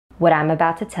What I'm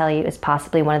about to tell you is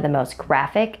possibly one of the most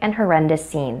graphic and horrendous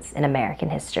scenes in American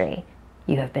history.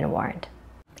 You have been warned.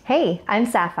 Hey, I'm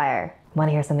Sapphire. Want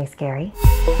to hear something scary?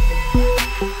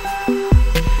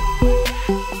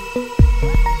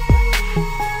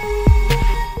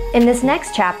 In this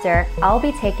next chapter, I'll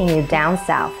be taking you down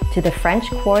south to the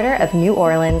French Quarter of New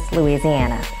Orleans,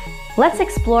 Louisiana. Let's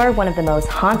explore one of the most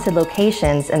haunted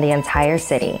locations in the entire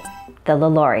city, the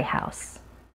LaLaurie House.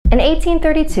 In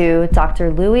 1832,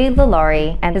 Dr. Louis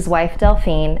LaLaurie and his wife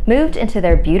Delphine moved into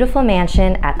their beautiful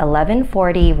mansion at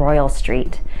 1140 Royal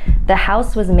Street. The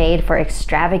house was made for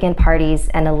extravagant parties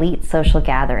and elite social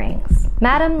gatherings.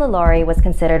 Madame LaLaurie was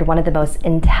considered one of the most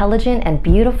intelligent and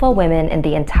beautiful women in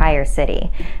the entire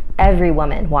city. Every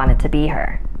woman wanted to be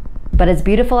her. But as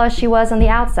beautiful as she was on the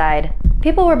outside,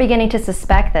 people were beginning to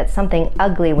suspect that something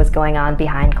ugly was going on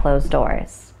behind closed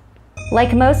doors.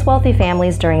 Like most wealthy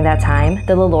families during that time,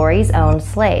 the LaLauries owned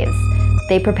slaves.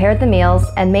 They prepared the meals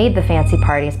and made the fancy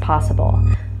parties possible.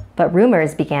 But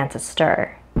rumors began to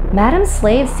stir. Madame's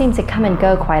slaves seem to come and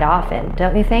go quite often,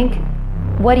 don't you think?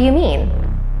 What do you mean?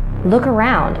 Look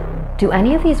around. Do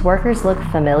any of these workers look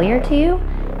familiar to you?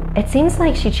 It seems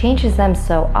like she changes them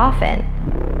so often.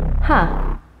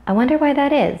 Huh, I wonder why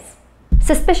that is.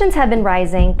 Suspicions had been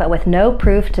rising, but with no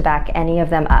proof to back any of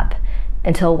them up.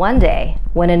 Until one day,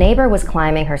 when a neighbor was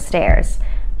climbing her stairs,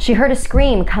 she heard a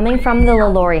scream coming from the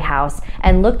LaLaurie house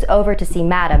and looked over to see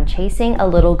Madame chasing a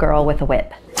little girl with a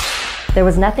whip. There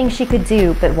was nothing she could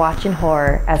do but watch in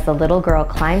horror as the little girl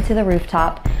climbed to the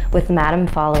rooftop with Madame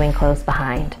following close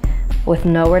behind. With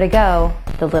nowhere to go,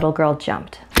 the little girl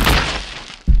jumped.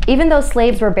 Even though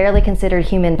slaves were barely considered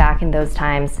human back in those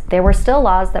times, there were still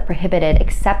laws that prohibited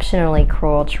exceptionally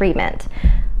cruel treatment.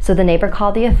 So the neighbor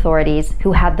called the authorities,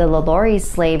 who had the LaLaurie's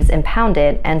slaves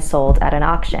impounded and sold at an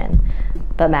auction.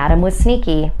 But Madame was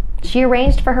sneaky. She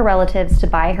arranged for her relatives to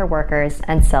buy her workers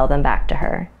and sell them back to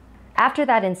her. After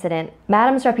that incident,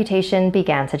 Madame's reputation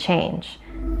began to change.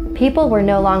 People were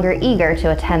no longer eager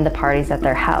to attend the parties at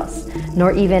their house,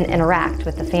 nor even interact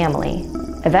with the family.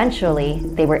 Eventually,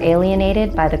 they were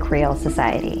alienated by the Creole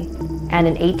Society. And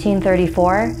in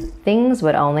 1834, things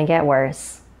would only get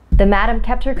worse. The Madame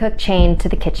kept her cook chained to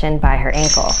the kitchen by her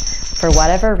ankle. For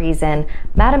whatever reason,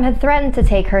 Madame had threatened to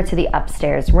take her to the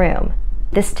upstairs room.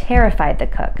 This terrified the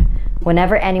cook.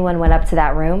 Whenever anyone went up to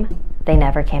that room, they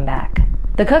never came back.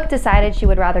 The cook decided she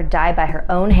would rather die by her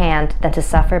own hand than to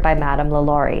suffer by Madame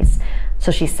LaLaurie's,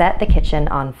 so she set the kitchen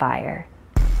on fire.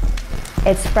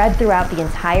 It spread throughout the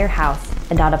entire house,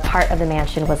 and not a part of the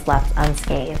mansion was left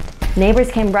unscathed.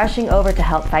 Neighbors came rushing over to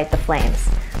help fight the flames,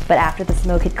 but after the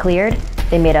smoke had cleared,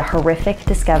 they made a horrific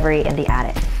discovery in the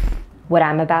attic. What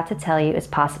I'm about to tell you is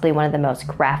possibly one of the most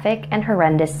graphic and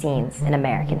horrendous scenes in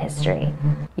American history.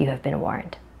 You have been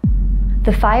warned.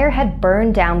 The fire had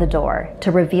burned down the door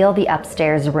to reveal the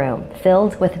upstairs room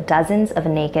filled with dozens of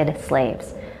naked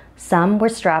slaves. Some were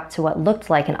strapped to what looked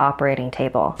like an operating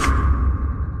table.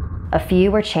 A few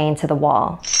were chained to the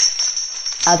wall.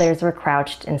 Others were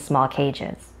crouched in small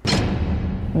cages.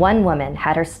 One woman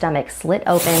had her stomach slit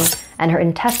open and her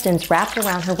intestines wrapped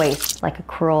around her waist like a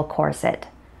cruel corset.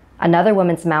 Another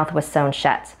woman's mouth was sewn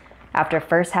shut, after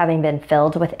first having been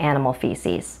filled with animal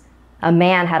feces. A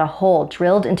man had a hole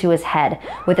drilled into his head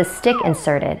with a stick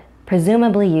inserted,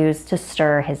 presumably used to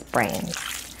stir his brains.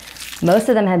 Most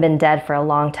of them had been dead for a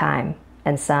long time,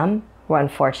 and some were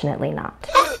unfortunately not.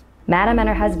 Madame and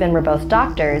her husband were both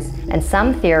doctors, and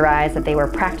some theorized that they were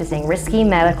practicing risky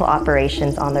medical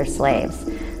operations on their slaves.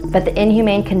 But the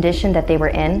inhumane condition that they were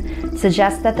in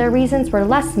suggests that their reasons were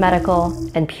less medical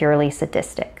and purely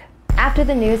sadistic. After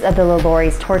the news of the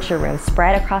LaLaurie's torture room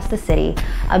spread across the city,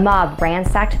 a mob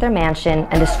ransacked their mansion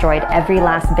and destroyed every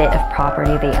last bit of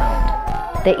property they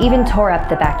owned. They even tore up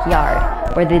the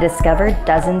backyard, where they discovered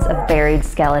dozens of buried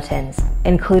skeletons,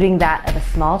 including that of a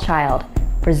small child,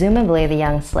 presumably the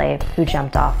young slave who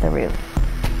jumped off the roof.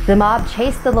 The mob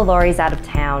chased the LaLauries out of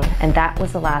town, and that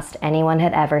was the last anyone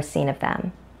had ever seen of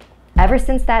them. Ever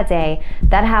since that day,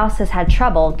 that house has had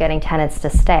trouble getting tenants to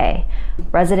stay.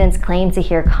 Residents claimed to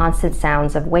hear constant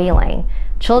sounds of wailing.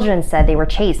 Children said they were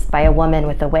chased by a woman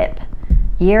with a whip.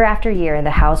 Year after year,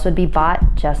 the house would be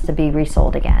bought just to be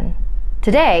resold again.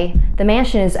 Today, the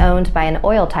mansion is owned by an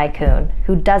oil tycoon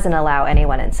who doesn't allow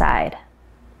anyone inside.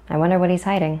 I wonder what he's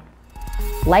hiding.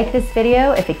 Like this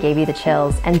video if it gave you the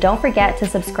chills, and don't forget to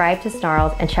subscribe to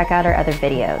Snarled and check out our other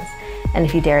videos. And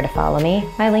if you dare to follow me,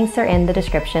 my links are in the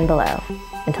description below.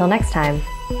 Until next time,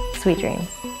 sweet dreams.